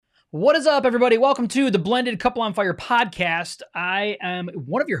What is up, everybody? Welcome to the Blended Couple on Fire podcast. I am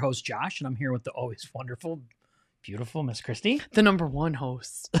one of your hosts, Josh, and I'm here with the always wonderful, beautiful Miss Christy. The number one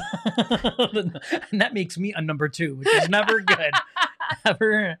host. And that makes me a number two, which is never good.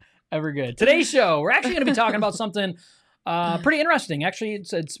 ever good. Today's show, we're actually going to be talking about something pretty interesting. Actually,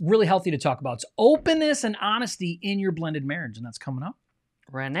 it's really healthy to talk about. It's openness and honesty in your blended marriage, and that's coming up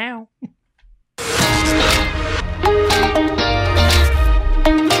Right now.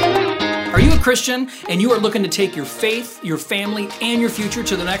 Are you a Christian and you are looking to take your faith, your family, and your future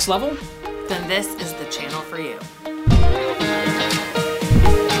to the next level? Then this is the channel for you.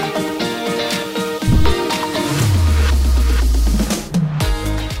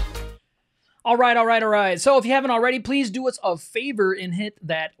 All right. So if you haven't already, please do us a favor and hit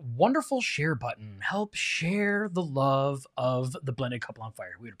that wonderful share button. Help share the love of the Blended Couple on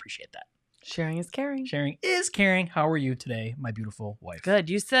Fire. We would appreciate that. Sharing is caring. Sharing is caring. How are you today, my beautiful wife? Good.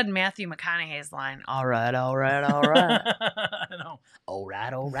 You said Matthew McConaughey's line. All right. I know. All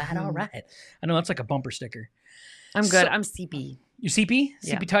right. I know that's like a bumper sticker. I'm good. I'm CP. You CP?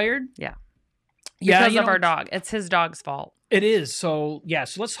 Yeah. CP tired? Yeah. Yeah. Because of our dog. It's his dog's fault. It is. So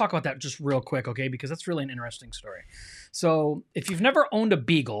let's talk about that just real quick, okay? Because that's really an interesting story. So if you've never owned a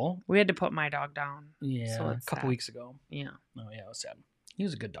beagle. We had to put my dog down. Yeah, so a couple weeks ago. Yeah. Oh, yeah, it was sad. He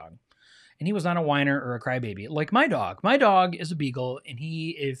was a good dog. And he was not a whiner or a crybaby like my dog. My dog is a beagle, and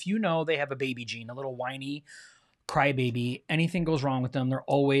if you know, they have a baby gene, a little whiny crybaby. Anything goes wrong with them, they're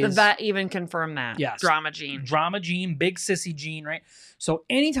always... The vet even confirmed that. Yes. Drama gene, big sissy gene, right? So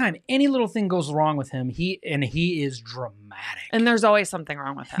anytime any little thing goes wrong with him, he is dramatic. And there's always something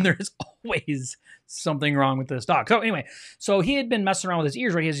wrong with him. There's always something wrong with this dog. So anyway, he had been messing around with his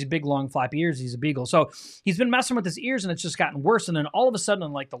ears, right? He has these big, long, floppy ears. He's a beagle. So he's been messing with his ears, and it's just gotten worse. And then all of a sudden,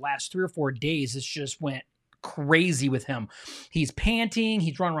 in like the last 3 or 4 days, it's just went crazy with him. He's panting.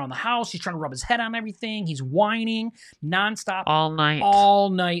 He's running around the house. He's trying to rub his head on everything. He's whining nonstop. All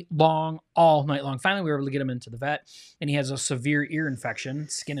night long. Finally, we were able to get him into the vet, and he has a severe ear infection.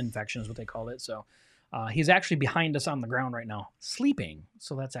 Skin infection is what they called it. So he's actually behind us on the ground right now, sleeping.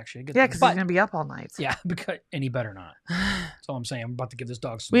 So that's actually a good thing. Yeah, because he's going to be up all night. Yeah, and he better not. That's all I'm saying. I'm about to give this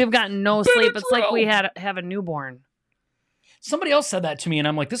dog some. We have gotten no sleep. It's like we have a newborn. Somebody else said that to me, and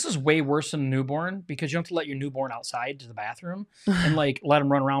I'm like, this is way worse than a newborn, because you have to let your newborn outside to the bathroom and like let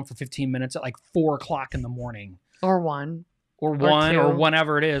him run around for 15 minutes at like 4 o'clock in the morning. Or 1. Or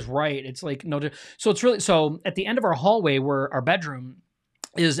whenever it is, right? It's like, no. So it's really, so at the end of our hallway, where our bedroom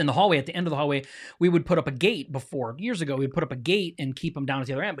is in the hallway, at the end of the hallway, we would put up a gate before. Years ago, we'd put up a gate and keep him down at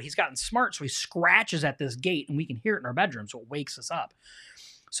the other end, but he's gotten smart, so he scratches at this gate, and we can hear it in our bedroom, so it wakes us up.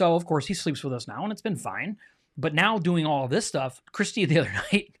 So, of course, he sleeps with us now, and it's been fine. But now doing all of this stuff, Christy the other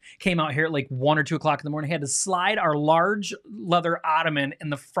night came out here at like 1 or 2 o'clock in the morning, had to slide our large leather ottoman in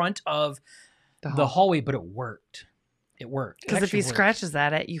the front of the hallway, but it worked. It worked. Because if he scratches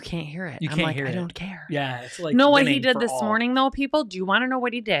at it, you can't hear it. I'm like, I don't care. Yeah, it's like know what he did this morning, though, people? Do you want to know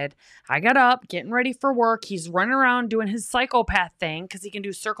what he did? I got up, getting ready for work. He's running around doing his psychopath thing because he can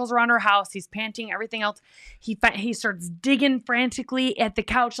do circles around our house. He's panting, everything else. He starts digging frantically at the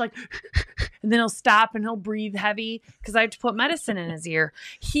couch, like, and then he'll stop and he'll breathe heavy because I have to put medicine in his ear.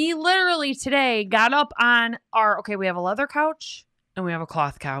 He literally today got up on we have a leather couch and we have a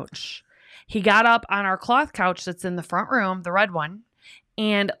cloth couch. He got up on our cloth couch that's in the front room, the red one,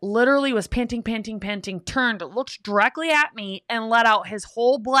 and literally was panting, turned, looked directly at me, and let out his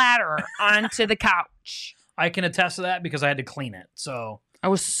whole bladder onto the couch. I can attest to that because I had to clean it. So I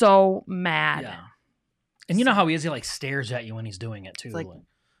was so mad. Yeah. And you know how he is? He like stares at you when he's doing it too. Like,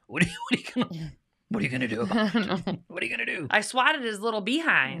 what are you gonna do about it? What are you gonna do? I swatted his little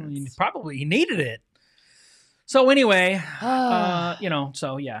behind. He needed it. So anyway,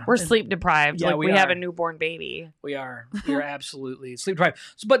 so yeah. We're sleep deprived. Yeah, we have a newborn baby. We are absolutely sleep deprived.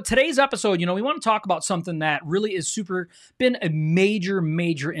 But today's episode, we want to talk about something that really is been a major,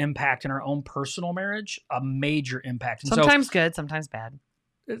 major impact in our own personal marriage. A major impact. And sometimes good, sometimes bad.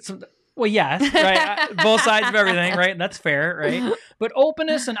 Well, yes, right. Both sides of everything, right? That's fair, right? But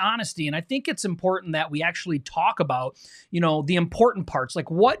openness and honesty. And I think it's important that we actually talk about, the important parts.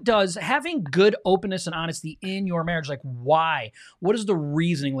 Like, what does having good openness and honesty in your marriage, like, why? What is the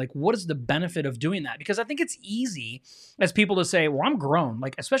reasoning? Like, what is the benefit of doing that? Because I think it's easy as people to say, well, I'm grown,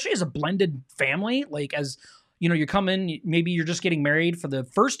 like, especially as a blended family, like, as you come in, maybe you're just getting married for the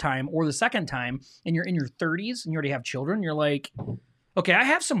first time or the second time, and you're in your 30s and you already have children. You're like, Okay, I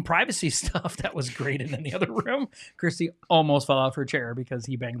have some privacy stuff that was graded in the other room. Christy almost fell off her chair because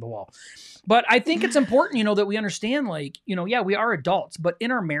he banged the wall. But I think it's important, that we understand, yeah, we are adults, but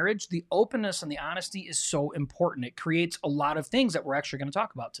in our marriage, the openness and the honesty is so important. It creates a lot of things that we're actually going to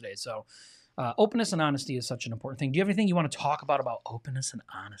talk about today. So openness and honesty is such an important thing. Do you have anything you want to talk about openness and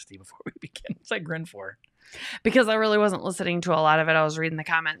honesty before we begin? What's that grin for? Because I really wasn't listening to a lot of it. I was reading the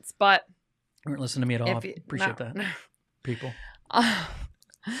comments, but you weren't listening to me at all. Appreciate that. People.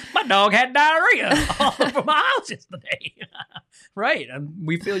 My dog had diarrhea all over my house yesterday. Right.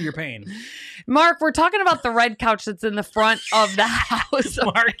 We feel your pain. Mark, we're talking about the red couch that's in the front of the house.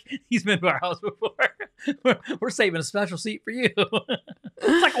 Mark, he's been to our house before. We're saving a special seat for you.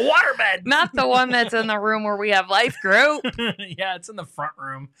 It's like a waterbed. Not the one that's in the room where we have life group. Yeah, it's in the front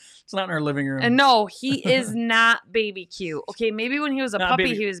room. It's not in our living room. And no, he is not baby cute. Okay, maybe when he was a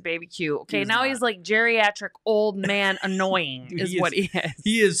puppy, he was baby cute. Okay, now he's like geriatric old man annoying. Dude, is what he is.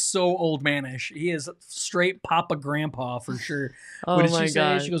 He is so old manish. He is straight Papa Grandpa for sure. Oh what did my she say?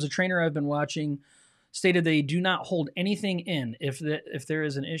 God. She goes, a trainer I've been watching stated they do not hold anything in. If there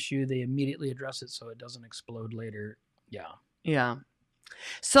is an issue, they immediately address it so it doesn't explode later. Yeah. Yeah.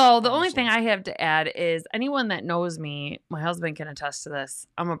 So the only thing I have to add is anyone that knows me, my husband can attest to this.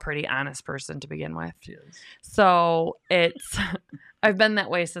 I'm a pretty honest person to begin with. Yes. So I've been that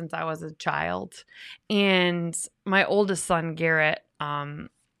way since I was a child. And my oldest son, Garrett,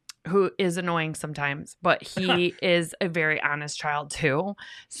 who is annoying sometimes, but he is a very honest child too.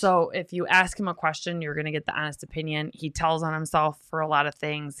 So if you ask him a question, you're going to get the honest opinion. He tells on himself for a lot of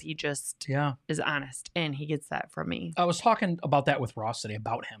things. He just is honest, and he gets that from me. I was talking about that with Ross today,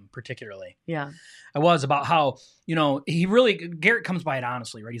 about him particularly. Yeah. I was about how, Garrett comes by it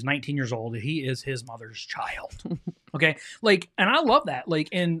honestly, right? He's 19 years old. He is his mother's child. Okay. And I love that.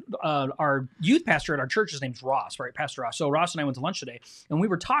 In our youth pastor at our church, his name's Ross, right? Pastor Ross. So Ross and I went to lunch today, and we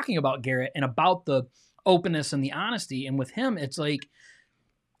were talking about Garrett and about the openness and the honesty. And with him, it's like,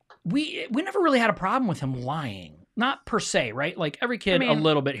 we never really had a problem with him lying. Not per se, right? Like every kid, a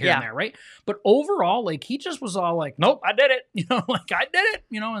little bit here and there, right? But overall, he just was all like, nope, I did it. I did it,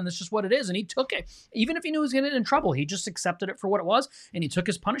 and it's just what it is. And he took it. Even if he knew he was going to get in trouble, he just accepted it for what it was. And he took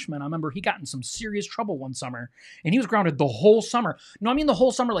his punishment. I remember he got in some serious trouble one summer, and he was grounded the whole summer. The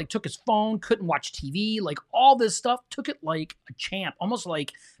whole summer, took his phone, couldn't watch TV, all this stuff, took it like a champ, almost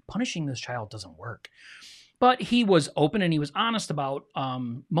like punishing this child doesn't work. But he was open and he was honest about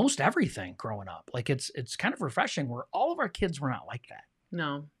most everything growing up. It's kind of refreshing where all of our kids were not like that.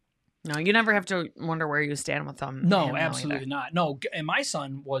 No, you never have to wonder where you stand with them. No, absolutely not. No, and my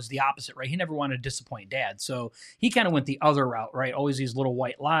son was the opposite, right? He never wanted to disappoint dad. So he kind of went the other route, right? Always these little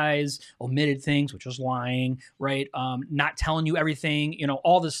white lies, omitted things, which was lying, right? Not telling you everything,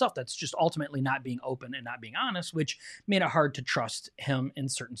 all this stuff that's just ultimately not being open and not being honest, which made it hard to trust him in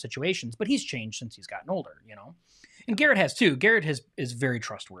certain situations. But he's changed since he's gotten older, And Garrett has too. Garrett is very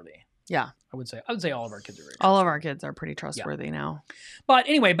trustworthy. Yeah. I would say all of our kids are very trustworthy. All of our kids are pretty trustworthy now. But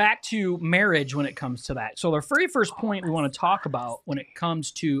anyway, back to marriage when it comes to that. So the very first point we want to talk about when it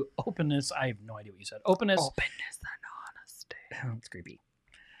comes to openness, I have no idea what you said. Openness and honesty. It's creepy.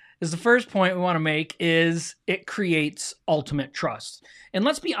 Is the first point we want to make is it creates ultimate trust. And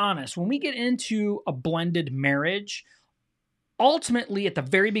let's be honest, when we get into a blended marriage, ultimately at the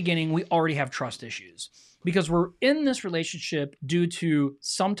very beginning, we already have trust issues. Because we're in this relationship due to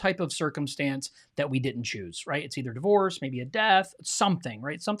some type of circumstance that we didn't choose, right? It's either divorce, maybe a death, something,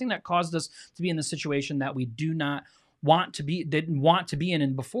 right? Something that caused us to be in the situation that we didn't want to be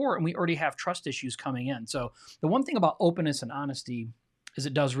in before, and we already have trust issues coming in. So the one thing about openness and honesty is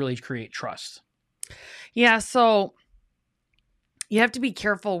it does really create trust. Yeah, so you have to be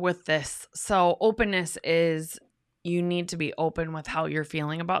careful with this. So openness is you need to be open with how you're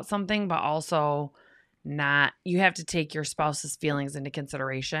feeling about something, but also you have to take your spouse's feelings into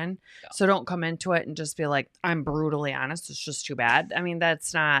consideration. Yeah. So don't come into it and just be like, I'm brutally honest. It's just too bad. I mean,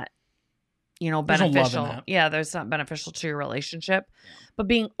 that's not, beneficial. That's not beneficial to your relationship. Yeah. But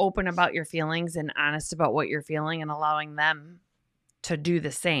being open about your feelings and honest about what you're feeling and allowing them to do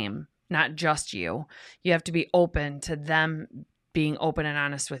the same, not just you. You have to be open to them being open and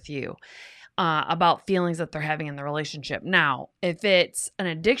honest with you. About feelings that they're having in the relationship. Now, if it's an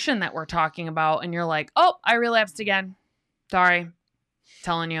addiction that we're talking about and you're like, oh, I relapsed again. Sorry.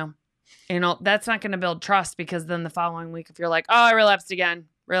 Telling you. That's not going to build trust because then the following week, if you're like, oh, I relapsed again.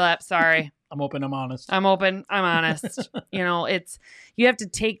 Sorry. I'm open. I'm honest. I'm open. I'm honest. You have to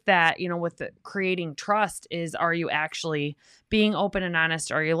take that, with the creating trust is, are you actually being open and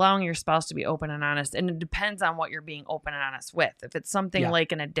honest? Are you allowing your spouse to be open and honest? And it depends on what you're being open and honest with. If it's something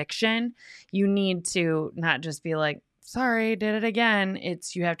like an addiction, you need to not just be like, sorry, did it again.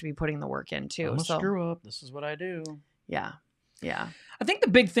 It's, you have to be putting the work in too. I'm a screw up. This is what I do. Yeah. Yeah. I think the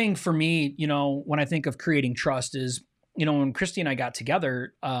big thing for me, when I think of creating trust is, when Christy and I got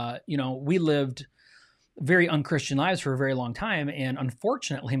together, we lived very unchristian lives for a very long time. And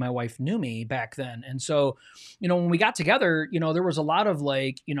unfortunately, my wife knew me back then. And so, when we got together, there was a lot of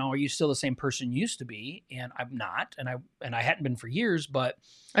like, are you still the same person you used to be? And I'm not. And I hadn't been for years, but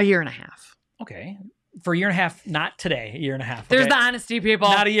a year and a half. Okay. For a year and a half, not today, a year and a half. Okay? There's the honesty, people.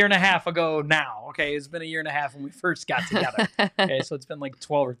 Not a year and a half ago now. Okay. It's been a year and a half when we first got together. Okay. So it's been like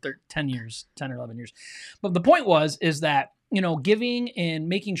 12 or 10 years, 10 or 11 years. But the point is that, giving and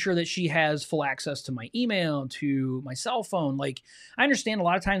making sure that she has full access to my email, to my cell phone. Like, I understand a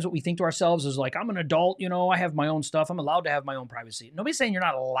lot of times what we think to ourselves is like, I'm an adult, I have my own stuff. I'm allowed to have my own privacy. Nobody's saying you're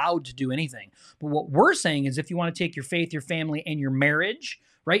not allowed to do anything. But what we're saying is if you want to take your faith, your family, and your marriage,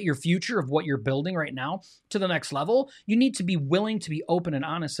 right, your future of what you're building right now to the next level, you need to be willing to be open and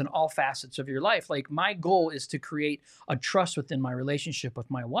honest in all facets of your life. Like, my goal is to create a trust within my relationship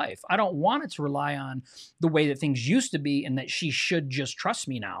with my wife. I don't want it to rely on the way that things used to be and that she should just trust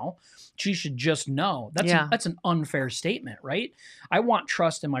me now. She should just know. That's an unfair statement, right? I want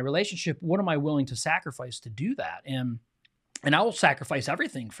trust in my relationship. What am I willing to sacrifice to do that? And I will sacrifice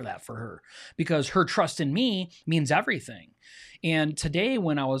everything for that for her, because her trust in me means everything. And today,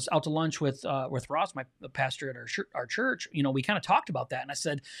 when I was out to lunch with Ross, the pastor at our church, we kind of talked about that. And I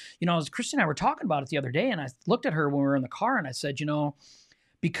said, Christy and I were talking about it the other day, and I looked at her when we were in the car, and I said,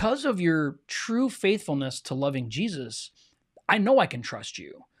 because of your true faithfulness to loving Jesus, I know I can trust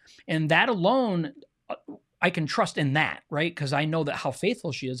you. And that alone, I can trust in that, right? Because I know that how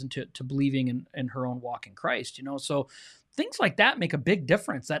faithful she is into believing in her own walk in Christ, So things like that make a big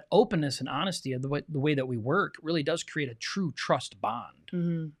difference. That openness and honesty of the way that we work really does create a true trust bond.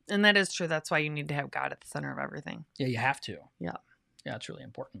 Mm-hmm. And that is true. That's why you need to have God at the center of everything. Yeah, you have to. Yeah. Yeah, it's really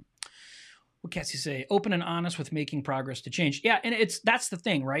important. What Cassie say? Open and honest with making progress to change. Yeah, and that's the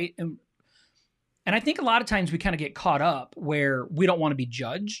thing, right? And I think a lot of times we kind of get caught up where we don't want to be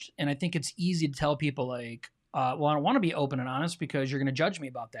judged. And I think it's easy to tell people like, well, I don't want to be open and honest because you're going to judge me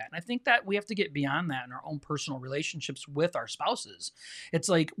about that. And I think that we have to get beyond that in our own personal relationships with our spouses. It's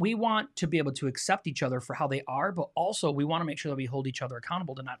like we want to be able to accept each other for how they are, but also we want to make sure that we hold each other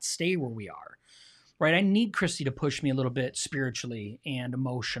accountable to not stay where we are. Right? I need Christy to push me a little bit spiritually and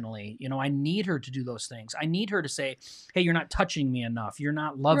emotionally. I need her to do those things. I need her to say, hey, you're not touching me enough. You're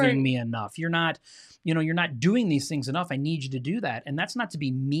not loving me enough. You're not doing these things enough. I need you to do that. And that's not to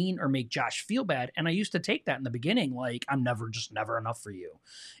be mean or make Josh feel bad. And I used to take that in the beginning, like, I'm never enough for you.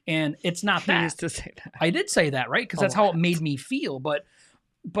 And it's not that. I used to say that. I did say that, right? Because that's how it made me feel. But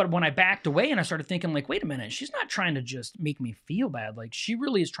when I backed away and I started thinking like, wait a minute, she's not trying to just make me feel bad. Like, she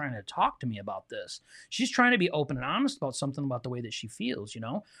really is trying to talk to me about this. She's trying to be open and honest about something about the way that she feels,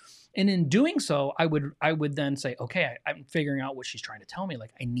 And in doing so, I would then say, okay, I'm figuring out what she's trying to tell me. Like,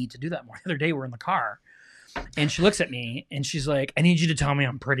 I need to do that more. The other day we're in the car and she looks at me and she's like, I need you to tell me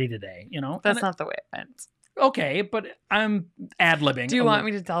I'm pretty today, That's not the way it went. Okay, but I'm ad-libbing. Do you want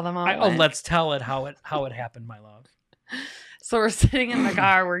me to tell them how it went? Let's tell it how it happened, my love. So we're sitting in the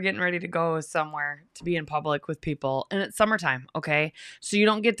car. We're getting ready to go somewhere to be in public with people. And it's summertime, okay? So you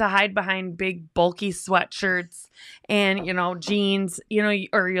don't get to hide behind big, bulky sweatshirts and, jeans,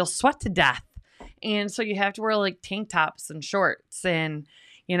 or you'll sweat to death. And so you have to wear like tank tops and shorts. And,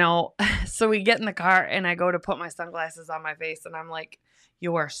 so we get in the car and I go to put my sunglasses on my face. And I'm like,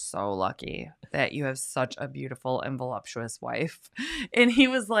 you are so lucky that you have such a beautiful and voluptuous wife. And he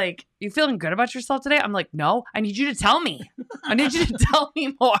was like, you feeling good about yourself today? I'm like, no, I need you to tell me. I need you to tell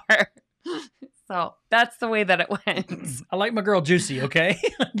me more. So that's the way that it went. I like my girl juicy, okay?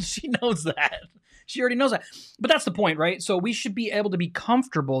 She knows that. She already knows that. But that's the point, right? So we should be able to be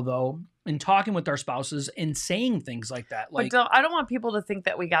comfortable, though, in talking with our spouses and saying things like that. Like, I don't want people to think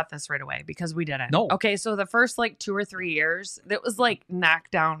that we got this right away, because we didn't. No. Okay, so the first 2 or 3 years, it was like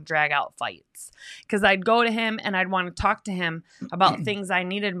knockdown, drag out fights. Because I'd go to him and I'd want to talk to him about things I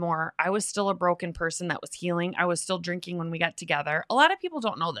needed more. I was still a broken person that was healing. I was still drinking when we got together. A lot of people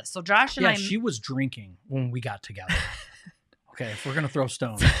don't know this. So Josh and she was drinking when we got together. Okay, if we're going to throw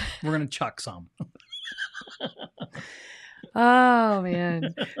stones, we're going to chuck some. Oh,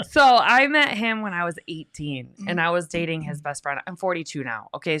 man. So I met him when I was 18 and I was dating his best friend. I'm 42 now.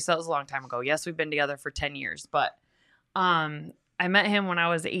 Okay, so that was a long time ago. Yes, we've been together for 10 years, but I met him when I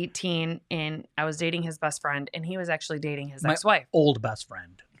was 18 and I was dating his best friend, and he was actually dating his ex-wife. Old best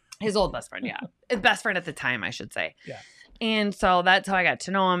friend. His old best friend, yeah. His best friend at the time, I should say. Yeah. And so that's how I got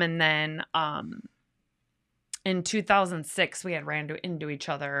to know him. And then in 2006, we had ran into each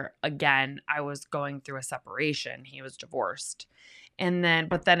other again. I was going through a separation. He was divorced.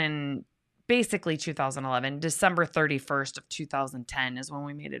 But then in basically 2011, December 31st of 2010 is when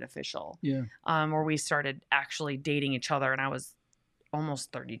we made it official. Yeah. Where we started actually dating each other. And I was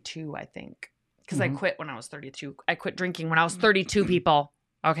almost 32, I think. Because I quit when I was 32. I quit drinking when I was 32, people.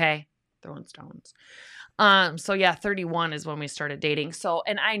 Okay? Throwing stones. So yeah, 31 is when we started dating. So,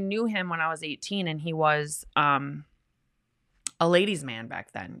 and I knew him when I was 18, and he was a ladies' man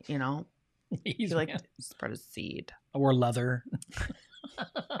back then, you know? He like spread his seed. Or leather.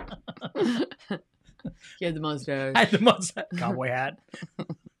 He had the mustache. I had the mustache. Cowboy hat.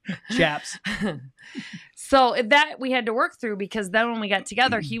 Chaps. So that we had to work through, because then when we got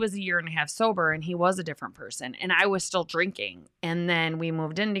together, he was a year and a half sober and he was a different person, and I was still drinking. And then we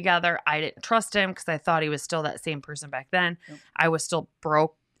moved in together. I didn't trust him because I thought he was still that same person back then. Yep. I was still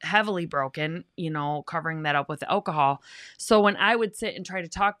heavily broken, you know, covering that up with alcohol. So when I would sit and try to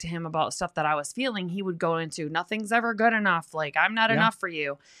talk to him about stuff that I was feeling, he would go into, nothing's ever good enough. Like, I'm not enough for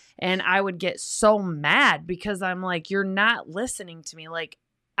you. And I would get so mad because I'm like, you're not listening to me. Like,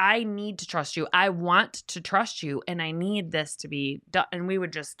 I need to trust you. I want to trust you, and I need this to be done. And we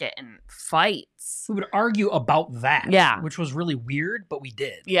would just get in fights. We would argue about that. Yeah. Which was really weird, but we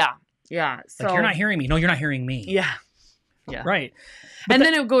did. Yeah. Yeah. So, like, you're not hearing me. No, you're not hearing me. Yeah. Yeah. Right. But and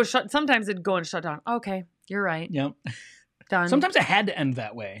then it would go sometimes it'd go and shut down. Okay. You're right. Yep. Done. Sometimes it had to end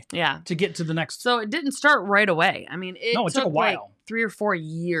that way. Yeah. To get to the next. So it didn't start right away. I mean, it took a while. Like 3 or 4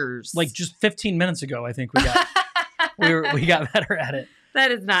 years. Like just 15 minutes ago, I think we got we got better at it.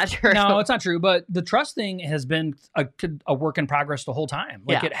 That is not true. No, it's not true. But the trust thing has been a work in progress the whole time.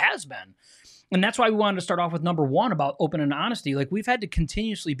 Like it has been. And that's why we wanted to start off with number 1 about open and honesty. Like, we've had to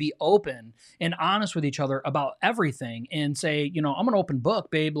continuously be open and honest with each other about everything and say, you know, I'm an open book,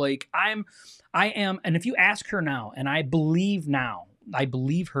 babe. Like, I am. And if you ask her now, and I believe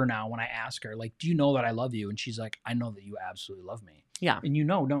her now when I ask her, like, do you know that I love you? And she's like, I know that you absolutely love me. Yeah. And you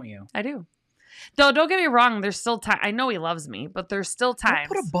know, don't you? I do. Though, don't get me wrong, there's still time. I know he loves me, but there's still times.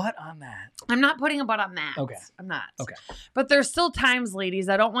 Don't put a butt on that. I'm not putting a butt on that. Okay. I'm not. Okay. But there's still times, ladies,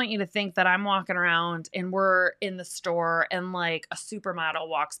 I don't want you to think that I'm walking around and we're in the store and like a supermodel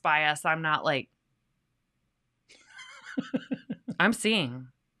walks by us. I'm not like, I'm seeing.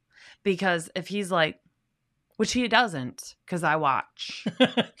 Because if he's like, which he doesn't, because I watch.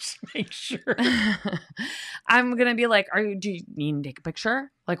 Just make sure. I'm going to be like, do you need to take a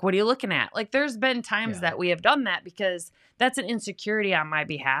picture? Like, what are you looking at? Like, there's been times that we have done that because that's an insecurity on my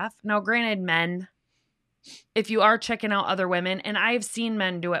behalf. Now, granted, men, if you are checking out other women, and I've seen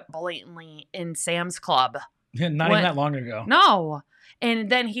men do it blatantly in Sam's Club. Not even that long ago. No. And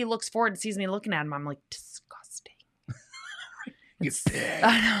then he looks forward and sees me looking at him. I'm like, disgusting.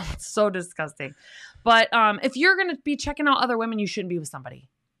 I know. It's so disgusting. But if you're going to be checking out other women, you shouldn't be with somebody.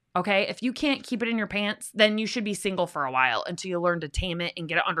 Okay? If you can't keep it in your pants, then you should be single for a while until you learn to tame it and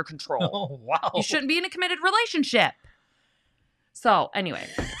get it under control. Oh, wow. You shouldn't be in a committed relationship. So, anyway.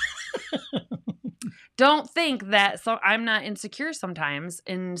 Don't think that I'm not insecure sometimes,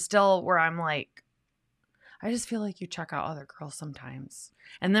 and still where I'm like, I just feel like you check out other girls sometimes.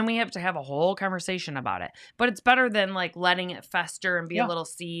 And then we have to have a whole conversation about it. But it's better than like letting it fester and be a little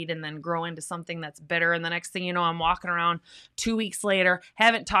seed and then grow into something that's bitter. And the next thing you know, I'm walking around 2 weeks later,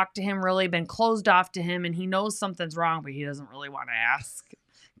 haven't talked to him really, been closed off to him, and he knows something's wrong, but he doesn't really want to ask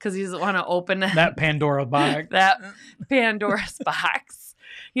because he doesn't want to open that Pandora's box. That Pandora's box,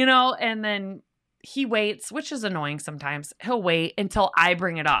 you know, and then he waits, which is annoying sometimes. He'll wait until I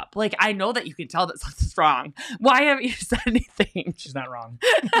bring it up. Like, I know that you can tell that something's wrong. Why haven't you said anything? She's not wrong.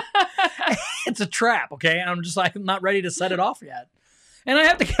 It's a trap, okay? I'm just like, I'm not ready to set it off yet. And I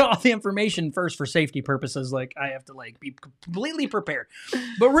have to get all the information first for safety purposes. Like, I have to like be completely prepared.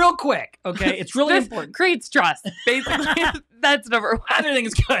 But real quick, okay? It's really important. Creates trust. Basically, that's number 1.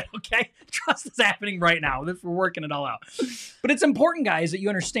 Everything's good, okay? Trust is happening right now. We're working it all out. But it's important, guys, that you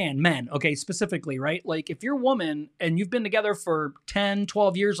understand, men, okay, specifically, right? Like, if you're a woman and you've been together for 10,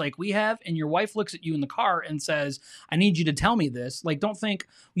 12 years like we have, and your wife looks at you in the car and says, I need you to tell me this. Like, don't think,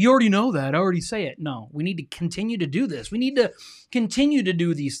 you already know that. I already say it. No, we need to continue to do this. We need to continue to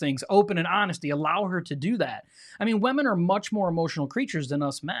do these things, open and honesty, allow her to do that. I mean, women are much more emotional creatures than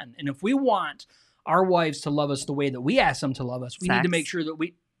us men. And if we want our wives to love us the way that we ask them to love us, we need to make sure that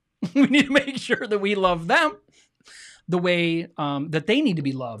we need to make sure that we love them the way that they need to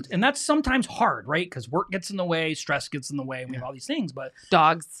be loved. And that's sometimes hard, right? Because work gets in the way, stress gets in the way, and we have all these things, but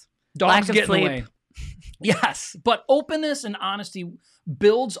dogs get in the way. Yes, but openness and honesty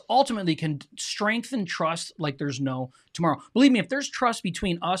builds ultimately can strengthen trust like there's no tomorrow. Believe me, if there's trust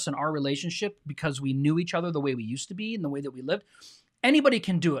between us and our relationship because we knew each other the way we used to be and the way that we lived, anybody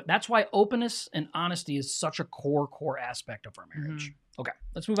can do it. That's why openness and honesty is such a core aspect of our marriage. Okay,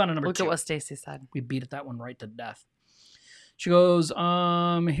 let's move on to number 2. Look at what Stacy said. We beat that one right to death. She goes,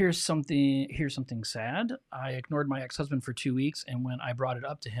 here's something sad. I ignored my ex-husband for 2 weeks, and when I brought it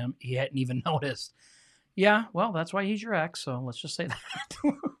up to him, he hadn't even noticed. Yeah, well, that's why he's your ex, so let's just say that.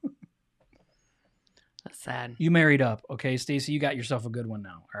 That's sad. You married up, okay, Stacy? You got yourself a good one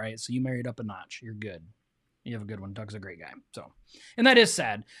now, all right? So you married up a notch. You're good. You have a good one. Doug's a great guy. So, and that is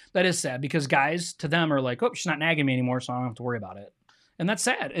sad. That is sad because guys, to them, are like, oh, she's not nagging me anymore, so I don't have to worry about it. And that's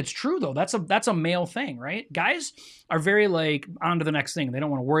sad. It's true, though. That's a male thing, right? Guys are very like, on to the next thing. They don't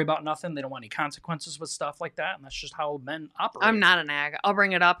want to worry about nothing. They don't want any consequences with stuff like that. And that's just how men operate. I'm not a nag. I'll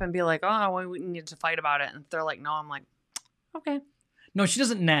bring it up and be like, oh, we need to fight about it. And if they're like, no, I'm like, okay. No, she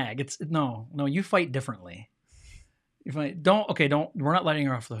doesn't nag. No, you fight differently. We're not letting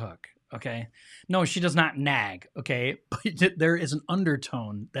her off the hook. Okay. No, she does not nag. Okay. But there is an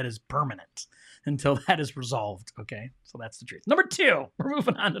undertone that is permanent until that is resolved. Okay. So that's the truth. Number 2, we're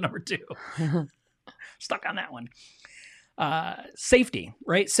moving on to number 2. Stuck on that one. Safety,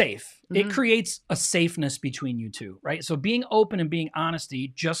 right? Safe. Mm-hmm. It creates a safeness between you two, right? So being open and being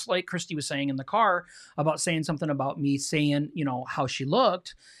honesty, just like Christy was saying in the car about saying something about me saying, how she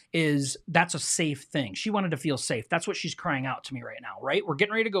looked, that's a safe thing. She wanted to feel safe. That's what she's crying out to me right now, right? We're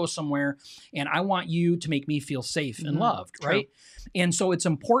getting ready to go somewhere and I want you to make me feel safe and loved, True. Right? And so it's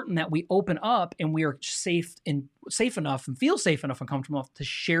important that we open up and we are safe enough and feel safe enough and comfortable enough to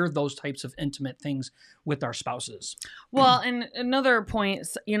share those types of intimate things with our spouses. Well, and another point,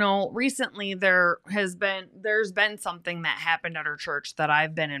 recently there's been something that happened at our church that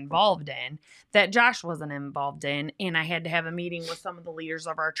I've been involved in that Josh wasn't involved in. And I had to have a meeting with some of the leaders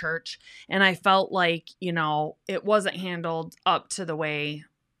of our church. And I felt like, it wasn't handled up to the way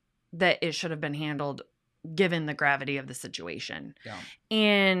that it should have been handled given the gravity of the situation. Yeah.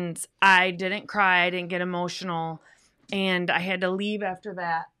 And I didn't cry. I didn't get emotional. And I had to leave after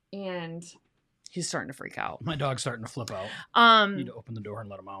that. And he's starting to freak out. My dog's starting to flip out. You need to open the door and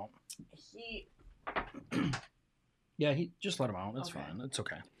let him out. He just let him out. That's fine. It's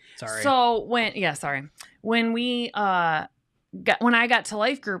okay. Sorry. So when we when I got to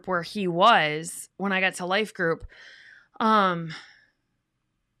life group where he was,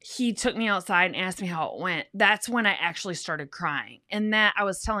 he took me outside and asked me how it went. That's when I actually started crying. And that I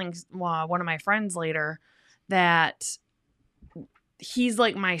was telling one of my friends later that he's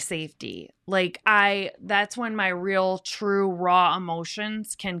like my safety. That's when my real, true, raw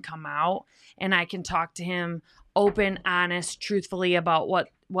emotions can come out and I can talk to him open, honest, truthfully about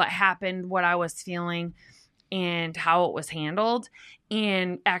what happened, what I was feeling and how it was handled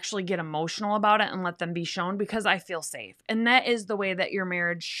and actually get emotional about it and let them be shown because I feel safe. And that is the way that your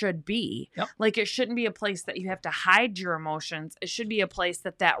marriage should be. Yep. It shouldn't be a place that you have to hide your emotions. It should be a place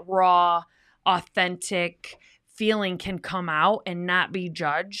that raw, authentic feeling can come out and not be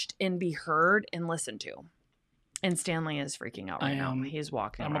judged and be heard and listened to. And Stanley is freaking out right now. He's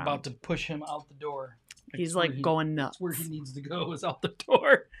walking around. About to push him out the door. He's going nuts. That's where he needs to go is out the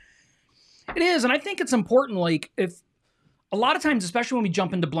door. It is. And I think it's important, if a lot of times, especially when we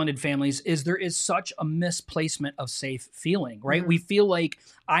jump into blended families, there is such a misplacement of safe feeling, right? Mm-hmm. We feel like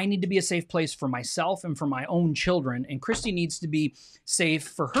I need to be a safe place for myself and for my own children. And Christy needs to be safe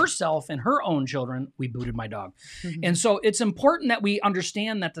for herself and her own children. We booted my dog. Mm-hmm. And so it's important that we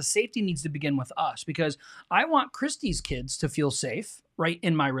understand that the safety needs to begin with us because I want Christy's kids to feel safe, right,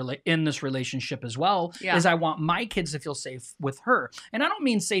 in this relationship as well, as I want my kids to feel safe with her. And I don't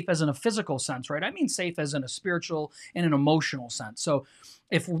mean safe as in a physical sense, right? I mean safe as in a spiritual and an emotional sense. So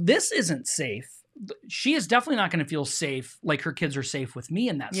if this isn't safe, she is definitely not going to feel safe like her kids are safe with me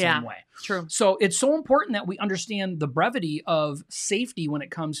in that same way. True. So it's so important that we understand the brevity of safety when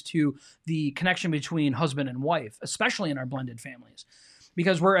it comes to the connection between husband and wife, especially in our blended families.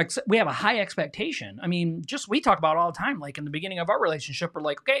 Because we have a high expectation. I mean, we talk about it all the time. In the beginning of our relationship, we're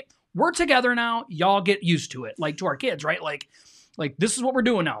like, okay, we're together now. Y'all get used to it. To our kids, right? Like this is what we're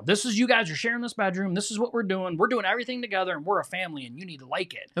doing now. This is you guys are sharing this bedroom. This is what we're doing. We're doing everything together, and we're a family, and you need to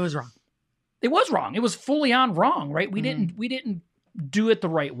like it. It was wrong. It was wrong. It was fully on wrong, right? We didn't do it the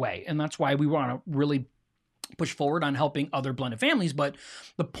right way, and that's why we want to really push forward on helping other blended families. But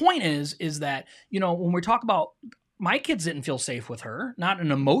the point is that when we talk about my kids didn't feel safe with her, not in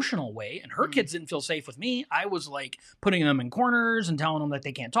an emotional way, and her kids didn't feel safe with me. I was like putting them in corners and telling them that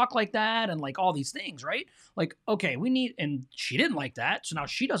they can't talk like that and like all these things, right? Like, okay, and she didn't like that, so now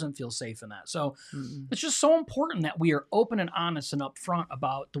she doesn't feel safe in that. So it's just so important that we are open and honest and upfront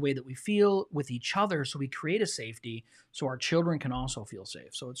about the way that we feel with each other, so we create a safety so our children can also feel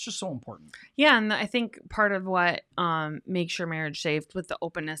safe. So it's just so important. Yeah, and I think part of what makes your marriage safe with the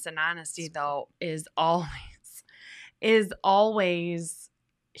openness and honesty, though, is always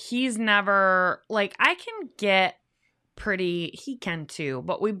he's never like, I can get he can too,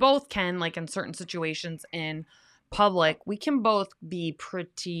 but we both can, like in certain situations in public, we can both be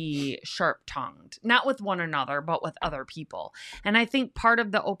pretty sharp-tongued, not with one another, but with other people. And I think part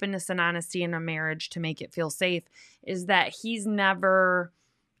of the openness and honesty in a marriage to make it feel safe is that he's never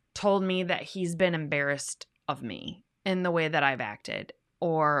told me that he's been embarrassed of me in the way that I've acted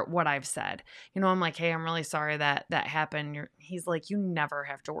or what I've said. You know, I'm like, hey, I'm really sorry that happened. He's like, you never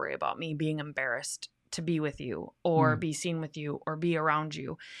have to worry about me being embarrassed to be with you or be seen with you or be around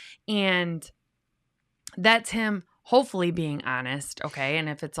you. And that's him hopefully being honest. Okay. And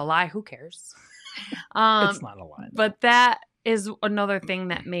if it's a lie, who cares? It's not a lie. But that is another thing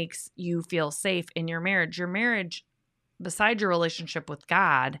that makes you feel safe in your marriage. Your marriage, besides your relationship with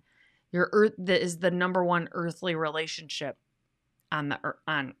God, is the number one earthly relationship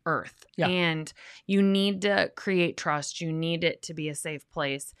on earth. Yeah. And you need to create trust. You need it to be a safe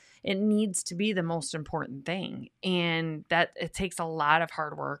place. It needs to be the most important thing. And that it takes a lot of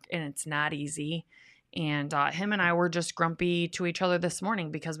hard work and it's not easy. And him and I were just grumpy to each other this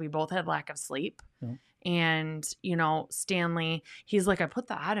morning because we both had lack of sleep. Yeah. And, you know, Stanley, he's like, I put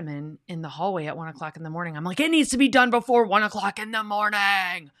the ottoman in the hallway at 1:00 in the morning. I'm like, it needs to be done before 1:00 in the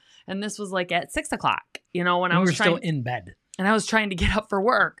morning. And this was like at 6:00, you know, when I was still in bed. And I was trying to get up for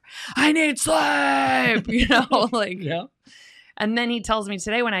work. I need sleep, you know, like. Yeah. And then he tells me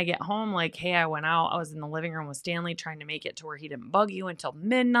today when I get home, like, hey, I went out. I was in the living room with Stanley trying to make it to where he didn't bug you until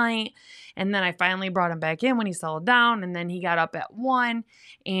midnight. And then I finally brought him back in when he settled down. And then he got up at 1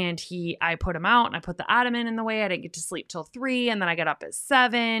 and I put him out and I put the ottoman in the way. I didn't get to sleep till 3. And then I got up at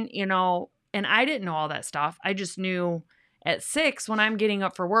 7, you know, and I didn't know all that stuff. I just knew at 6, when I'm getting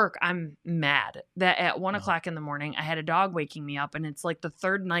up for work, I'm mad that at 1:00 in the morning, I had a dog waking me up and it's like the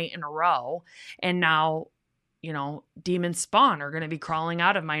 3rd night in a row. And now, you know, demon spawn are going to be crawling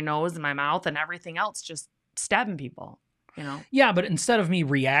out of my nose and my mouth and everything else, just stabbing people, you know? Yeah, but instead of me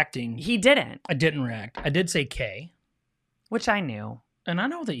reacting. He didn't. I didn't react. I did say K. Which I knew. And I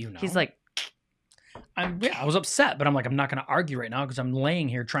know that you know. He's like. I was upset, but I'm like, I'm not going to argue right now because I'm laying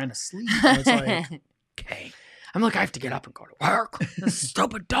here trying to sleep. And it's like, K. I'm like, I have to get up and go to work. This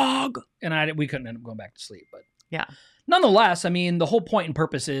stupid dog. And we couldn't end up going back to sleep. But yeah. Nonetheless, I mean, the whole point and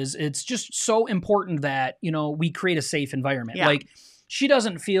purpose is it's just so important that, you know, we create a safe environment. Yeah. Like, she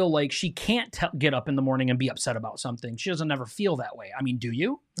doesn't feel like she can't get up in the morning and be upset about something. She doesn't ever feel that way. I mean, do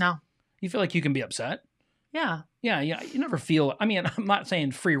you? No. You feel like you can be upset? Yeah. Yeah. You never feel. I mean, I'm not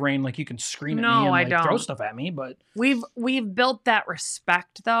saying free reign like you can scream at me and like throw stuff at me, but we've built that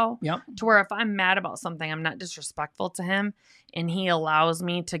respect though. Yep. To where if I'm mad about something, I'm not disrespectful to him, and he allows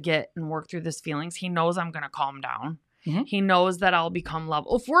me to get and work through these feelings. He knows I'm going to calm down. Mm-hmm. He knows that I'll become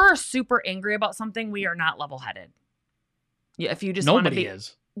level. If we're super angry about something, we are not level-headed. Yeah. If you just want to be.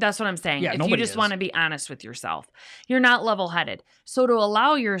 Is. That's what I'm saying. Yeah, if you just want to be honest with yourself, you're not level-headed. So to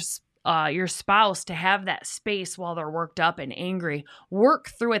allow your spouse to have that space while they're worked up and angry,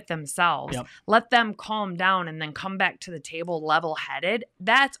 work through it themselves, let them calm down and then come back to the table level-headed.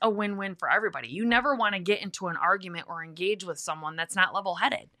 That's a win-win for everybody. You never want to get into an argument or engage with someone that's not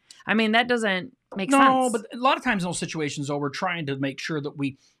level-headed. I mean, that doesn't make sense. No, but a lot of times in those situations, though, we're trying to make sure that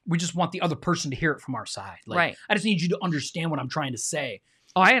we just want the other person to hear it from our side. Like, right. I just need you to understand what I'm trying to say.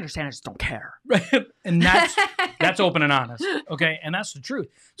 Oh, I understand. I just don't care. And that's open and honest. Okay. And that's the truth.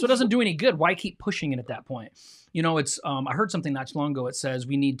 So it doesn't do any good. Why keep pushing it at that point? You know, it's, I heard something not too long ago. It says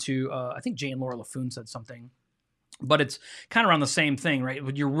we need to, I think Jay and Laura LaFoon said something, but it's kind of around the same thing, right?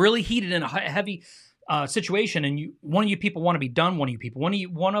 When you're really heated in a heavy situation and one of you people want to be done, one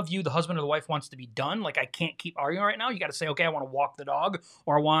of you, the husband or the wife wants to be done. Like, I can't keep arguing right now. You got to say, okay, I want to walk the dog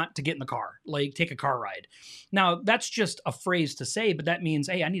or I want to get in the car, like take a car ride. Now that's just a phrase to say, but that means,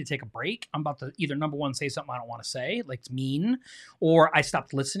 hey, I need to take a break. I'm about to either number one, say something I don't want to say, like it's mean, or I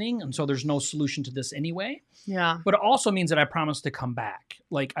stopped listening. And so there's no solution to this anyway. Yeah. But it also means that I promise to come back.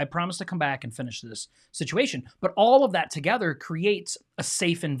 Like, I promise to come back and finish this situation. But all of that together creates a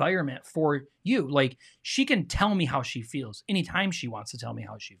safe environment for you. Like, she can tell me how she feels anytime she wants to tell me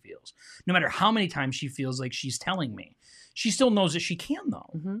how she feels. No matter how many times she feels like she's telling me. She still knows that she can,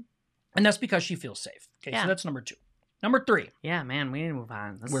 though. Mm-hmm. And that's because she feels safe. Okay, so that's number 2. Number 3. Yeah, man, we need to move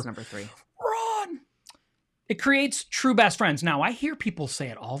on. This is number 3. Run. It creates true best friends. Now, I hear people say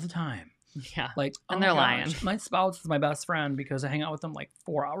it all the time. Yeah. Like, and they're lying. My spouse is my best friend because I hang out with them like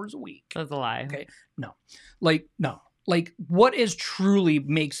 4 hours a week. That's a lie. Okay. No. Like, what is truly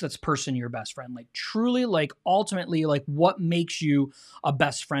makes this person your best friend? Like, truly, like, ultimately, like, what makes you a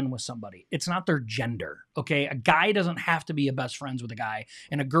best friend with somebody? It's not their gender, okay? A guy doesn't have to be a best friends with a guy,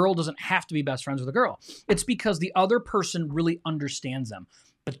 and a girl doesn't have to be best friends with a girl. It's because the other person really understands them.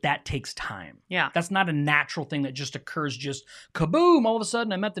 But that takes time. Yeah. That's not a natural thing that just occurs just kaboom. All of a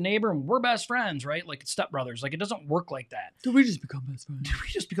sudden I met the neighbor and we're best friends, right? Like it's stepbrothers. Like it doesn't work like that. Did we just become best friends? Did we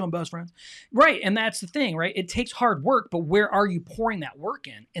just become best friends? Right. And that's the thing, right? It takes hard work, but where are you pouring that work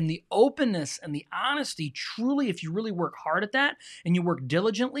in? And the openness and the honesty, truly, if you really work hard at that and you work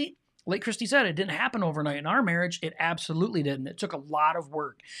diligently, like Christy said, it didn't happen overnight in our marriage. It absolutely didn't. It took a lot of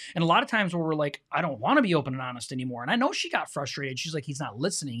work. And a lot of times where we're like, I don't want to be open and honest anymore. And I know she got frustrated. She's like, he's not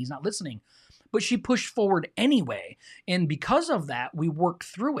listening. But she pushed forward anyway. And because of that, we worked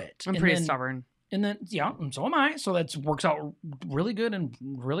through it. I'm pretty stubborn. And then, yeah, and so am I. So that works out really good and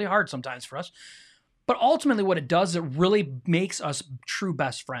really hard sometimes for us. But ultimately what it does, it really makes us true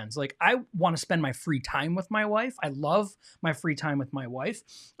best friends. Like I want to spend my free time with my wife. I love my free time with my wife.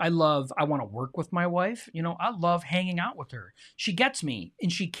 I want to work with my wife. You know, I love hanging out with her. She gets me and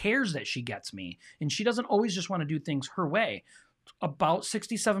she cares that she gets me. And she doesn't always just want to do things her way. About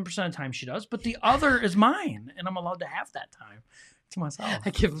 67% of the time she does, but the other is mine. And I'm allowed to have that time to myself.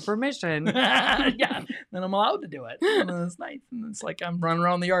 I give her permission. Yeah, then I'm allowed to do it. And it's nice. And it's like I'm running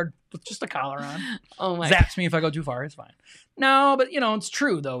around the yard with just a collar on. Oh my! Zaps me if I go too far. It's fine. No, but you know, it's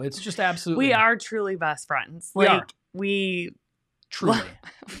true though. It's just absolutely. We are truly best friends. We truly.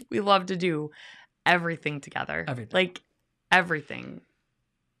 We love to do everything together. Like everything.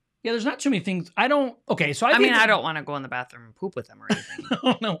 Yeah, there's not too many things. Okay, so I don't want to go in the bathroom and poop with him or anything.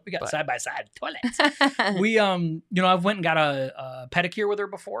 Oh, no, we got side-by-side toilets. We, I've went and got a pedicure with her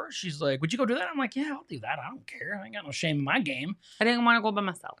before. She's like, would you go do that? I'm like, yeah, I'll do that. I don't care. I ain't got no shame in my game. I didn't want to go by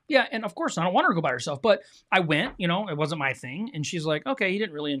myself. Yeah, and of course, I don't want her to go by herself, but I went, it wasn't my thing. And she's like, okay, you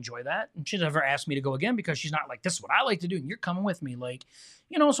didn't really enjoy that. And she never asked me to go again because she's not like, this is what I like to do, and you're coming with me. Like,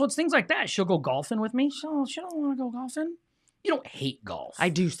 so it's things like that. She'll go golfing with me. She don't want to go golfing. You don't hate golf. I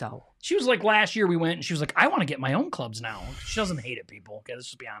do so. She was like, last year we went and she was like, I want to get my own clubs now. She doesn't hate it, people. Okay, let's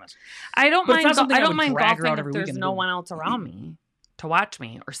just be honest. I don't mind golfing if there's no one else around me to watch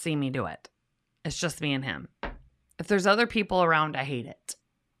me or see me do it. It's just me and him. If there's other people around, I hate it.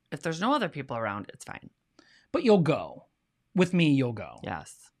 If there's no other people around, it's fine. But you'll go. With me, you'll go.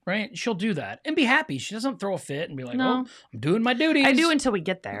 Yes. Right? She'll do that and be happy. She doesn't throw a fit and be like, no. I'm doing my duties. I do until we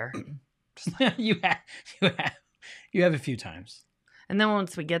get there. You have a few times. And then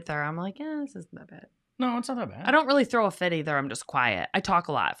once we get there, I'm like, this isn't that bad. No, it's not that bad. I don't really throw a fit either. I'm just quiet. I talk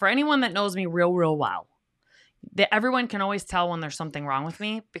a lot. For anyone that knows me real, real well, everyone can always tell when there's something wrong with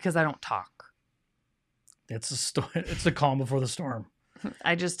me because I don't talk. It's the calm before the storm.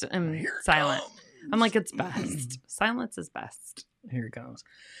 I just am silent. I'm like, it's best. Silence is best. Here it comes.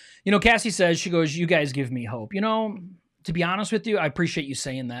 Cassie says, she goes, you guys give me hope. To be honest with you, I appreciate you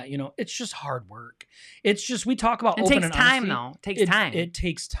saying that. It's just hard work. It's just, we talk about open and honesty. It takes time, though. It takes time. It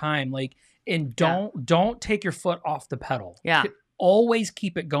takes time. Like, and don't take your foot off the pedal. Yeah. Always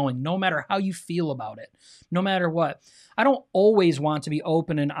keep it going, no matter how you feel about it, no matter what. I don't always want to be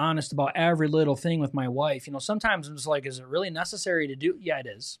open and honest about every little thing with my wife. Sometimes I'm just like, is it really necessary to do? Yeah, it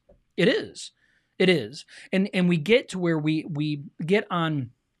is. It is. It is. And we get to where we get on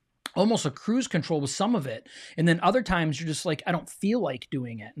almost a cruise control with some of it. And then other times you're just like, I don't feel like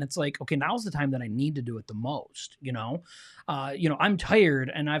doing it. And it's like, okay, now's the time that I need to do it the most, I'm tired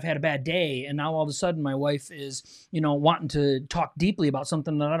and I've had a bad day. And now all of a sudden my wife is, wanting to talk deeply about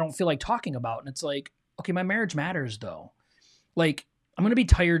something that I don't feel like talking about. And it's like, okay, my marriage matters though. Like I'm going to be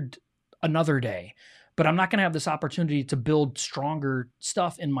tired another day, but I'm not going to have this opportunity to build stronger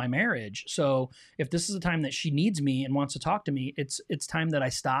stuff in my marriage. So if this is the time that she needs me and wants to talk to me, it's time that I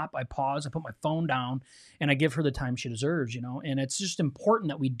stop, I pause, I put my phone down, and I give her the time she deserves, And it's just important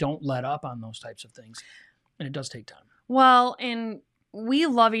that we don't let up on those types of things. And it does take time. Well, and we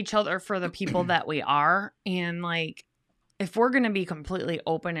love each other for the people that we are. And like, if we're going to be completely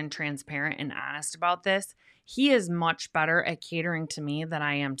open and transparent and honest about this, he is much better at catering to me than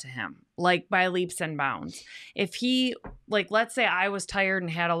I am to him, like by leaps and bounds. If he, like, let's say I was tired and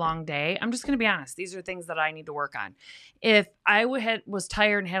had a long day, I'm just going to be honest. These are things that I need to work on. If I was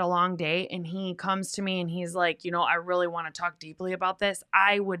tired and had a long day and he comes to me and he's like, I really want to talk deeply about this,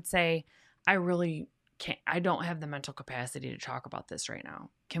 I would say, I really I don't have the mental capacity to talk about this right now.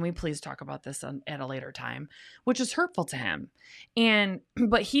 Can we please talk about this at a later time? Which is hurtful to him.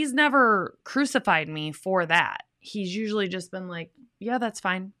 But he's never crucified me for that. He's usually just been like, yeah, that's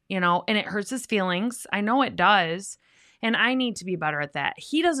fine. And it hurts his feelings. I know it does. And I need to be better at that.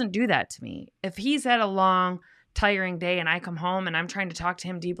 He doesn't do that to me. If he's had a long, tiring day and I come home and I'm trying to talk to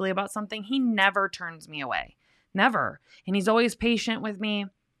him deeply about something, he never turns me away. Never. And he's always patient with me.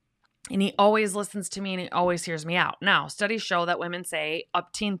 And he always listens to me and he always hears me out. Now, studies show that women say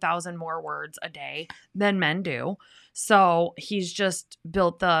up to 10,000 more words a day than men do. So he's just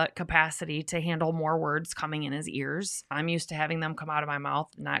built the capacity to handle more words coming in his ears. I'm used to having them come out of my mouth,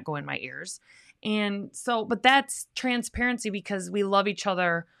 not go in my ears. And so, but that's transparency because we love each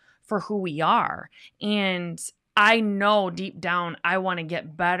other for who we are. And I know deep down, I want to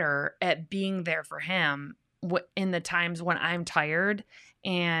get better at being there for him in the times when I'm tired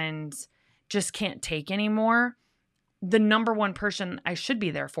and just can't take anymore. The number one person I should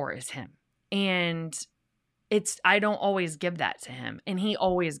be there for is him. And I don't always give that to him. And he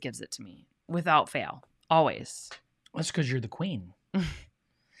always gives it to me without fail. Always. That's because you're the queen.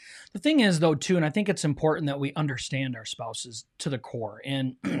 The thing is, though, too, and I think it's important that we understand our spouses to the core.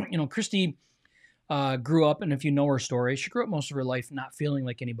 And, Christy grew up, and if you know her story, she grew up most of her life not feeling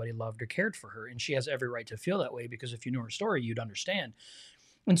like anybody loved or cared for her. And she has every right to feel that way because if you knew her story, you'd understand.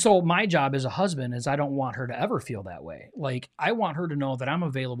 And so my job as a husband is I don't want her to ever feel that way. Like, I want her to know that I'm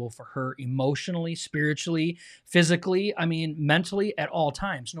available for her emotionally, spiritually, physically, mentally at all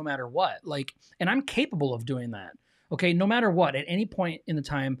times, no matter what. And I'm capable of doing that. Okay, no matter what, at any point in the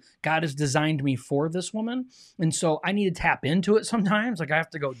time, God has designed me for this woman. And so I need to tap into it sometimes. Like, I have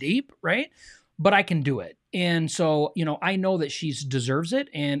to go deep, right? But I can do it. And so, I know that she deserves it.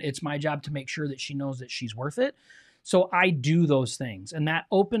 And it's my job to make sure that she knows that she's worth it. So I do those things. And that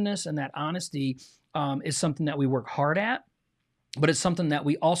openness and that honesty is something that we work hard at. But it's something that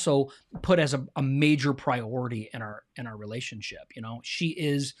we also put as a major priority in our relationship. She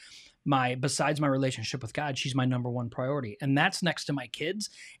is besides my relationship with God, she's my number one priority. And that's next to my kids.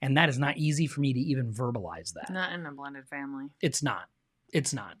 And that is not easy for me to even verbalize that. Not in a blended family. It's not.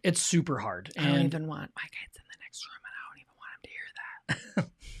 It's super hard. I don't even want my kids in the next room and I don't even want them to hear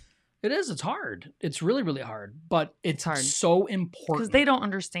that. It is. It's hard. It's really, really hard. But it's hard. So important. Because they don't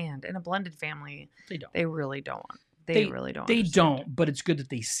understand. In a blended family, they don't. They really don't. They really don't. They understand. Don't, but it's good that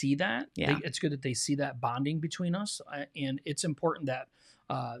they see that. Yeah. It's good that they see that bonding between us. And it's important that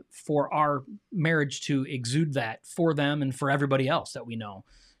for our marriage to exude that for them and for everybody else that we know,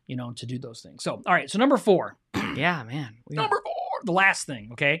 to do those things. So, all right. So number 4. Yeah, man. Number 4, the last thing.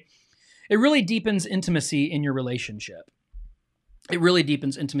 Okay. It really deepens intimacy in your relationship. It really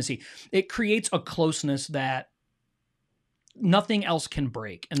deepens intimacy. It creates a closeness that nothing else can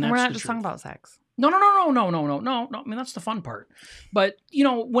break. And that's we're not just talking about sex. No. That's the fun part. But,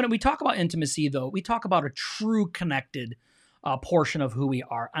 when we talk about intimacy, though, we talk about a true connected portion of who we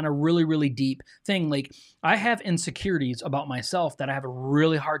are on a really, really deep thing. Like, I have insecurities about myself that I have a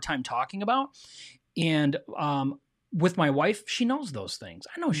really hard time talking about. And with my wife, she knows those things.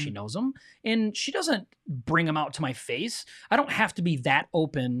 I know she knows them. And she doesn't bring them out to my face. I don't have to be that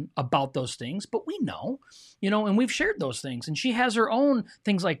open about those things, but we know, and we've shared those things. And she has her own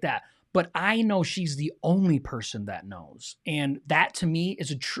things like that. But I know she's the only person that knows. And that to me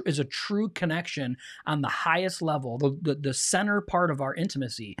is a true connection on the highest level, the center part of our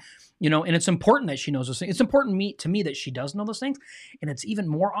intimacy, and it's important that she knows those things. It's important to me that she does know those things. And it's even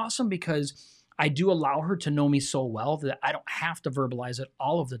more awesome because I do allow her to know me so well that I don't have to verbalize it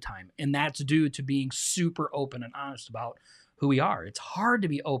all of the time. And that's due to being super open and honest about who we are. It's hard to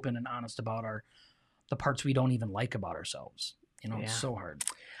be open and honest about the parts we don't even like about ourselves. It's so hard.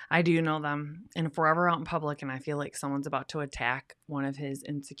 I do know them. And if we're ever out in public and I feel like someone's about to attack one of his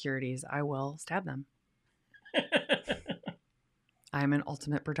insecurities, I will stab them. I'm an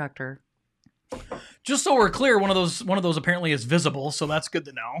ultimate protector. Just so we're clear, one of those apparently is visible, so that's good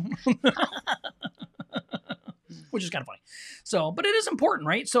to know. Which is kind of funny. So, but it is important,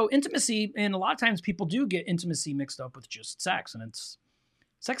 right? So intimacy, and a lot of times people do get intimacy mixed up with just sex, and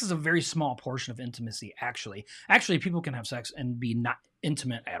sex is a very small portion of intimacy, actually. Actually, people can have sex and be not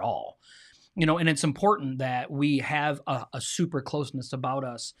intimate at all. And it's important that we have a super closeness about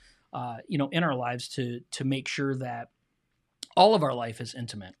us, in our lives to make sure that all of our life is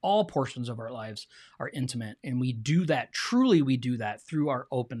intimate. All portions of our lives are intimate. And we do that through our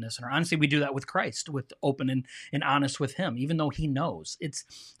openness and our honesty. We do that with Christ, with open and honest with him, even though he knows.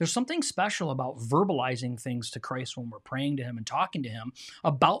 There's something special about verbalizing things to Christ when we're praying to him and talking to him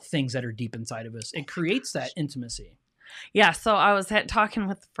about things that are deep inside of us. It creates that intimacy. Yeah. So I was talking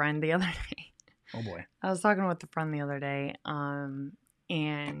with a friend the other day. Oh boy. I was talking with a friend the other day,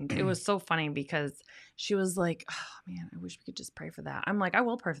 and it was so funny because she was like, "Oh man, I wish we could just pray for that." I'm like, "I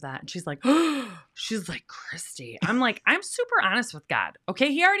will pray for that," and she's like, "Christy," I'm like, "I'm super honest with God.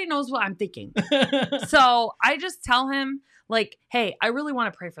 Okay, He already knows what I'm thinking, so I just tell Him." Like, hey, I really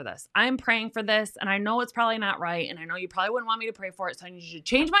want to pray for this. I'm praying for this, and I know it's probably not right, and I know you probably wouldn't want me to pray for it, so I need you to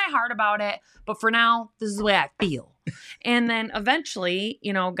change my heart about it. But for now, this is the way I feel. And then eventually,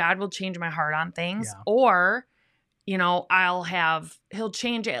 God will change my heart on things, or, he'll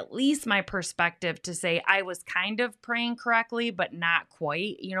change at least my perspective to say I was kind of praying correctly, but not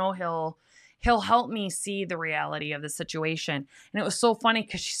quite. He'll help me see the reality of the situation. And it was so funny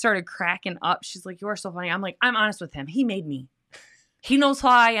because she started cracking up. She's like, "You are so funny." I'm like, "I'm honest with him. He made me. He knows how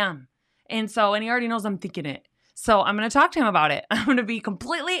I am." And he already knows I'm thinking it. So I'm going to talk to him about it. I'm going to be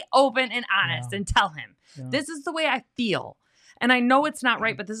completely open and honest and tell him, this is the way I feel. And I know it's not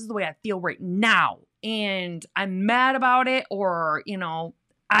right, but this is the way I feel right now. And I'm mad about it, or,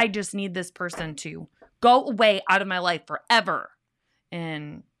 I just need this person to go away out of my life forever.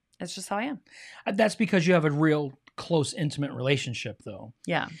 And it's just how I am. That's because you have a real close, intimate relationship, though.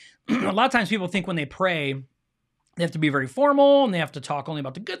 Yeah. A lot of times people think when they pray, they have to be very formal and they have to talk only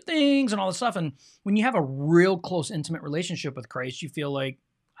about the good things and all this stuff. And when you have a real close, intimate relationship with Christ, you feel like,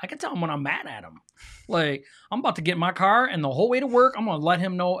 I can tell him when I'm mad at him. Like, I'm about to get in my car and the whole way to work, I'm going to let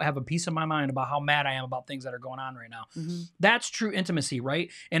him know, have a piece of my mind about how mad I am about things that are going on right now. Mm-hmm. That's true intimacy, right?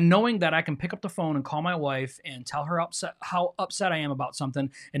 And knowing that I can pick up the phone and call my wife and tell her how upset I am about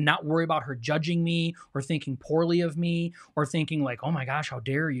something and not worry about her judging me or thinking poorly of me or thinking like, "Oh my gosh, how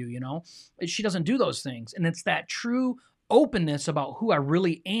dare you?" She doesn't do those things. And it's that true openness about who I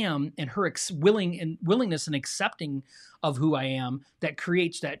really am and her willingness and accepting of who I am that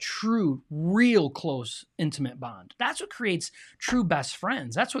creates that true, real close, intimate bond. That's what creates true best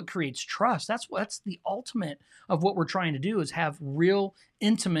friends. That's what creates trust. That's the ultimate of what we're trying to do, is have real,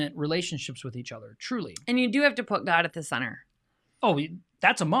 intimate relationships with each other, truly. And you do have to put God at the center. Oh,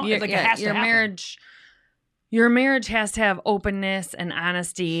 that's a must. It has to happen. Your marriage has to have openness and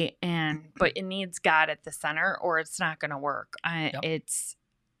honesty, but it needs God at the center, or it's not going to work. It's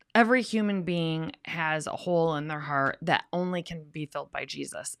every human being has a hole in their heart that only can be filled by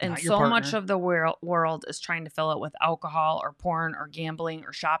Jesus. And so much of the world is trying to fill it with alcohol or porn or gambling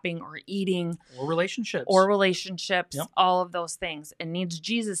or shopping or eating. Or relationships. Yep. All of those things. It needs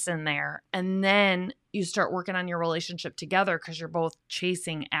Jesus in there. And then you start working on your relationship together because you're both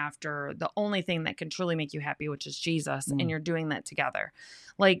chasing after the only thing that can truly make you happy, which is Jesus. And you're doing that together.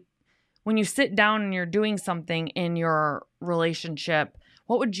 Like when you sit down and you're doing something in your relationship,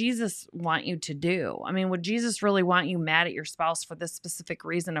 what would Jesus want you to do? I mean, would Jesus really want you mad at your spouse for this specific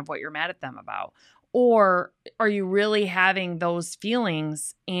reason of what you're mad at them about? Or are you really having those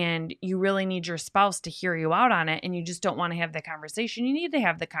feelings and you really need your spouse to hear you out on it and you just don't want to have the conversation? You need to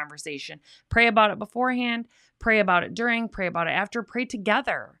have the conversation. Pray about it beforehand, pray about it during, pray about it after, pray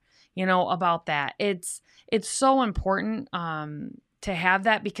together, about that. It's so important to have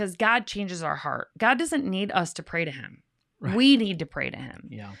that because God changes our heart. God doesn't need us to pray to him. Right. We need to pray to him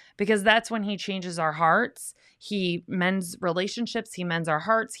because that's when he changes our hearts. He mends relationships. He mends our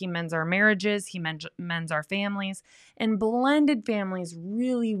hearts. He mends our marriages. He mends our families. And blended families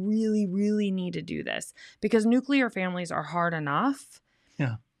really, really, really need to do this because nuclear families are hard enough.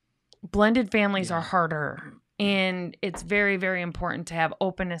 Yeah. Blended families are harder. And it's very, very important to have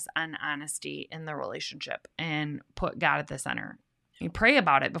openness and honesty in the relationship and put God at the center. You pray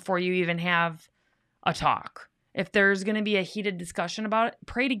about it before you even have a talk. If there's going to be a heated discussion about it,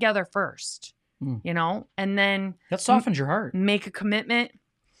 pray together first, and then that softens your heart. Make a commitment.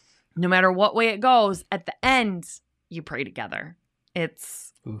 No matter what way it goes, at the end, you pray together.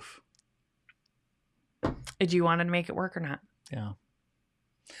 It's oof. Do you want to make it work or not? Yeah.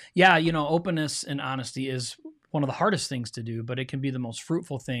 Yeah. Openness and honesty is one of the hardest things to do, but it can be the most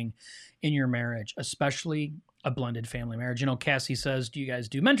fruitful thing in your marriage, especially a blended family marriage. Cassie says, do you guys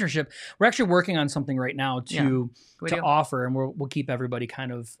do mentorship? We're actually working on something right now to offer, and we'll keep everybody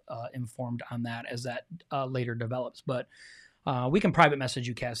kind of informed on that as that later develops. But we can private message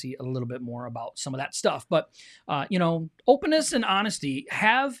you, Cassie, a little bit more about some of that stuff. But, openness and honesty,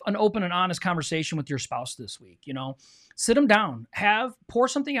 have an open and honest conversation with your spouse this week. Sit them down, pour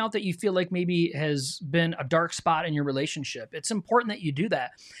something out that you feel like maybe has been a dark spot in your relationship. It's important that you do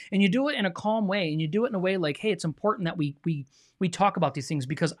that, and you do it in a calm way, and you do it in a way like, hey, it's important that we talk about these things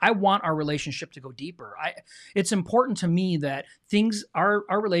because I want our relationship to go deeper. It's important to me that our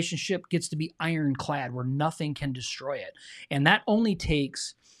relationship gets to be ironclad where nothing can destroy it. And that only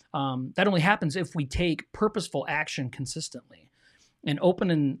happens if we take purposeful action consistently. And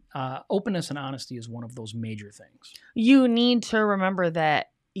openness and honesty is one of those major things. You need to remember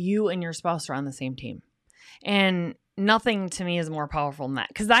that you and your spouse are on the same team. And nothing to me is more powerful than that,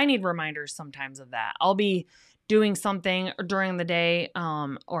 because I need reminders sometimes of that. I'll be doing something during the day,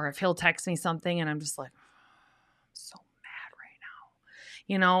 or if he'll text me something and I'm just like, I'm so mad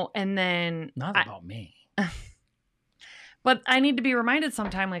right now, and then not about me. But I need to be reminded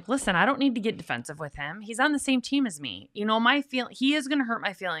sometime, like, listen, I don't need to get defensive with him. He's on the same team as me. He is going to hurt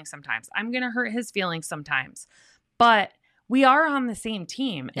my feelings sometimes. I'm going to hurt his feelings sometimes. But we are on the same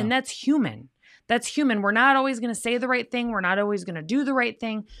team, and that's human. That's human. We're not always going to say the right thing. We're not always going to do the right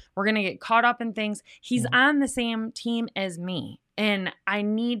thing. We're going to get caught up in things. He's on the same team as me. And I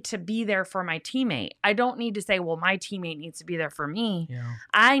need to be there for my teammate. I don't need to say, well, my teammate needs to be there for me. Yeah.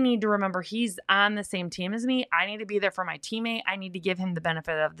 I need to remember he's on the same team as me. I need to be there for my teammate. I need to give him the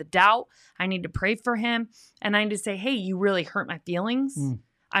benefit of the doubt. I need to pray for him. And I need to say, hey, you really hurt my feelings.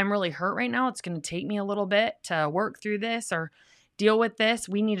 I'm really hurt right now. It's going to take me a little bit to work through this or deal with this.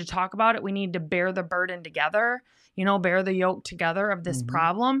 We need to talk about it. We need to bear the burden together, bear the yoke together of this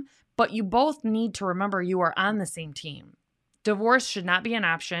problem. But you both need to remember you are on the same team. Divorce should not be an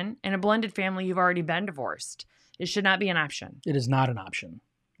option. In a blended family, you've already been divorced. It should not be an option. It is not an option.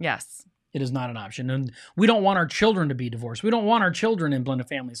 Yes. It is not an option. And we don't want our children to be divorced. We don't want our children in blended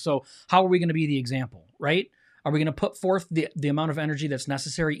families. So how are we going to be the example, right? Are we going to put forth the amount of energy that's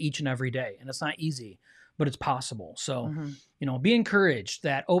necessary each and every day? And it's not easy, but it's possible. So, be encouraged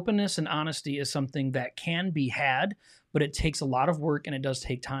that openness and honesty is something that can be had, but it takes a lot of work and it does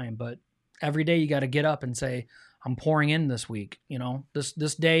take time. But every day you got to get up and say, I'm pouring in this week,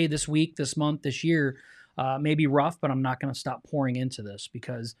 this day, this week, this month, this year may be rough, but I'm not going to stop pouring into this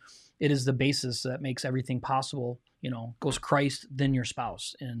because it is the basis that makes everything possible. Goes Christ, then your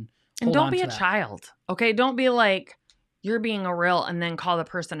spouse. And don't be a child. Okay. Don't be like, you're being a real and then call the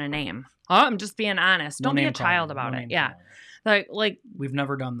person a name. Oh, I'm just being honest. Don't be a child about it. Yeah. Like we've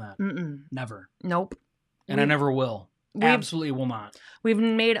never done that. Never. Nope. And I never will. Absolutely will not. We've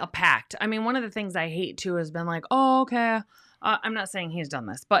made a pact. I mean, one of the things I hate too has been like, oh, okay. I'm not saying he's done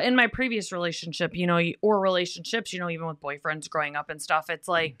this, but in my previous relationship, or relationships, even with boyfriends growing up and stuff, it's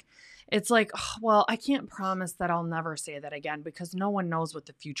like, oh, well, I can't promise that I'll never say that again because no one knows what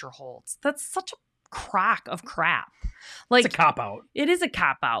the future holds. That's such a crock of crap. Like, it's a cop-out. It is a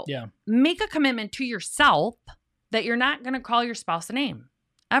cop-out. Yeah. Make a commitment to yourself that you're not going to call your spouse a name.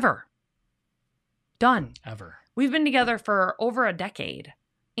 Ever. Done. Ever. We've been together for over a decade,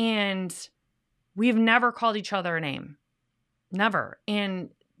 and we've never called each other a name. Never. And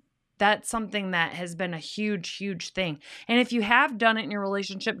that's something that has been a huge, huge thing. And if you have done it in your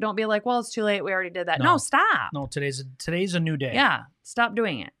relationship, don't be like, well, it's too late. We already did that. No, stop. No, today's a new day. Yeah. Stop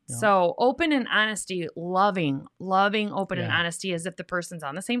doing it. Yeah. So open and honesty, loving open and honesty as if the person's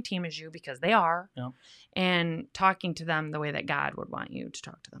on the same team as you because they are. Yeah. And talking to them the way that God would want you to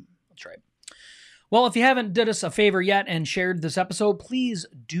talk to them. That's right. Well, if you haven't did us a favor yet and shared this episode, please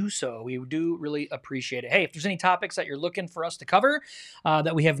do so. We do really appreciate it. Hey, if there's any topics that you're looking for us to cover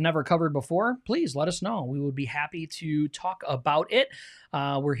that we have never covered before, please let us know. We would be happy to talk about it.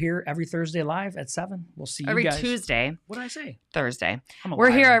 We're here every Thursday live at 7. We'll see you guys. Every Tuesday. What did I say? Thursday. I'm a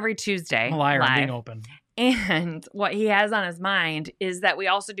We're liar. here every Tuesday. I'm a liar. Live. I'm being open. And what he has on his mind is that we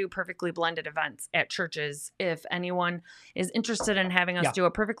also do perfectly blended events at churches. If anyone is interested in having us do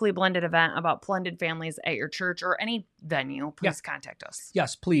a perfectly blended event about blended families at your church or any venue, please contact us.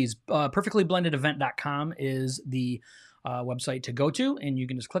 Yes, please. Perfectlyblendedevent.com is the website to go to, and you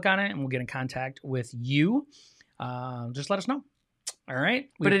can just click on it and we'll get in contact with you. Just let us know. All right.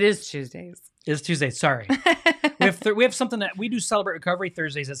 But it is Tuesdays. It's Tuesday. Sorry. we have something that we do celebrate recovery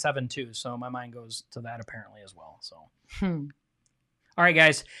Thursdays at 7 too. So my mind goes to that apparently as well. So, all right,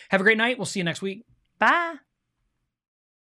 guys, have a great night. We'll see you next week. Bye.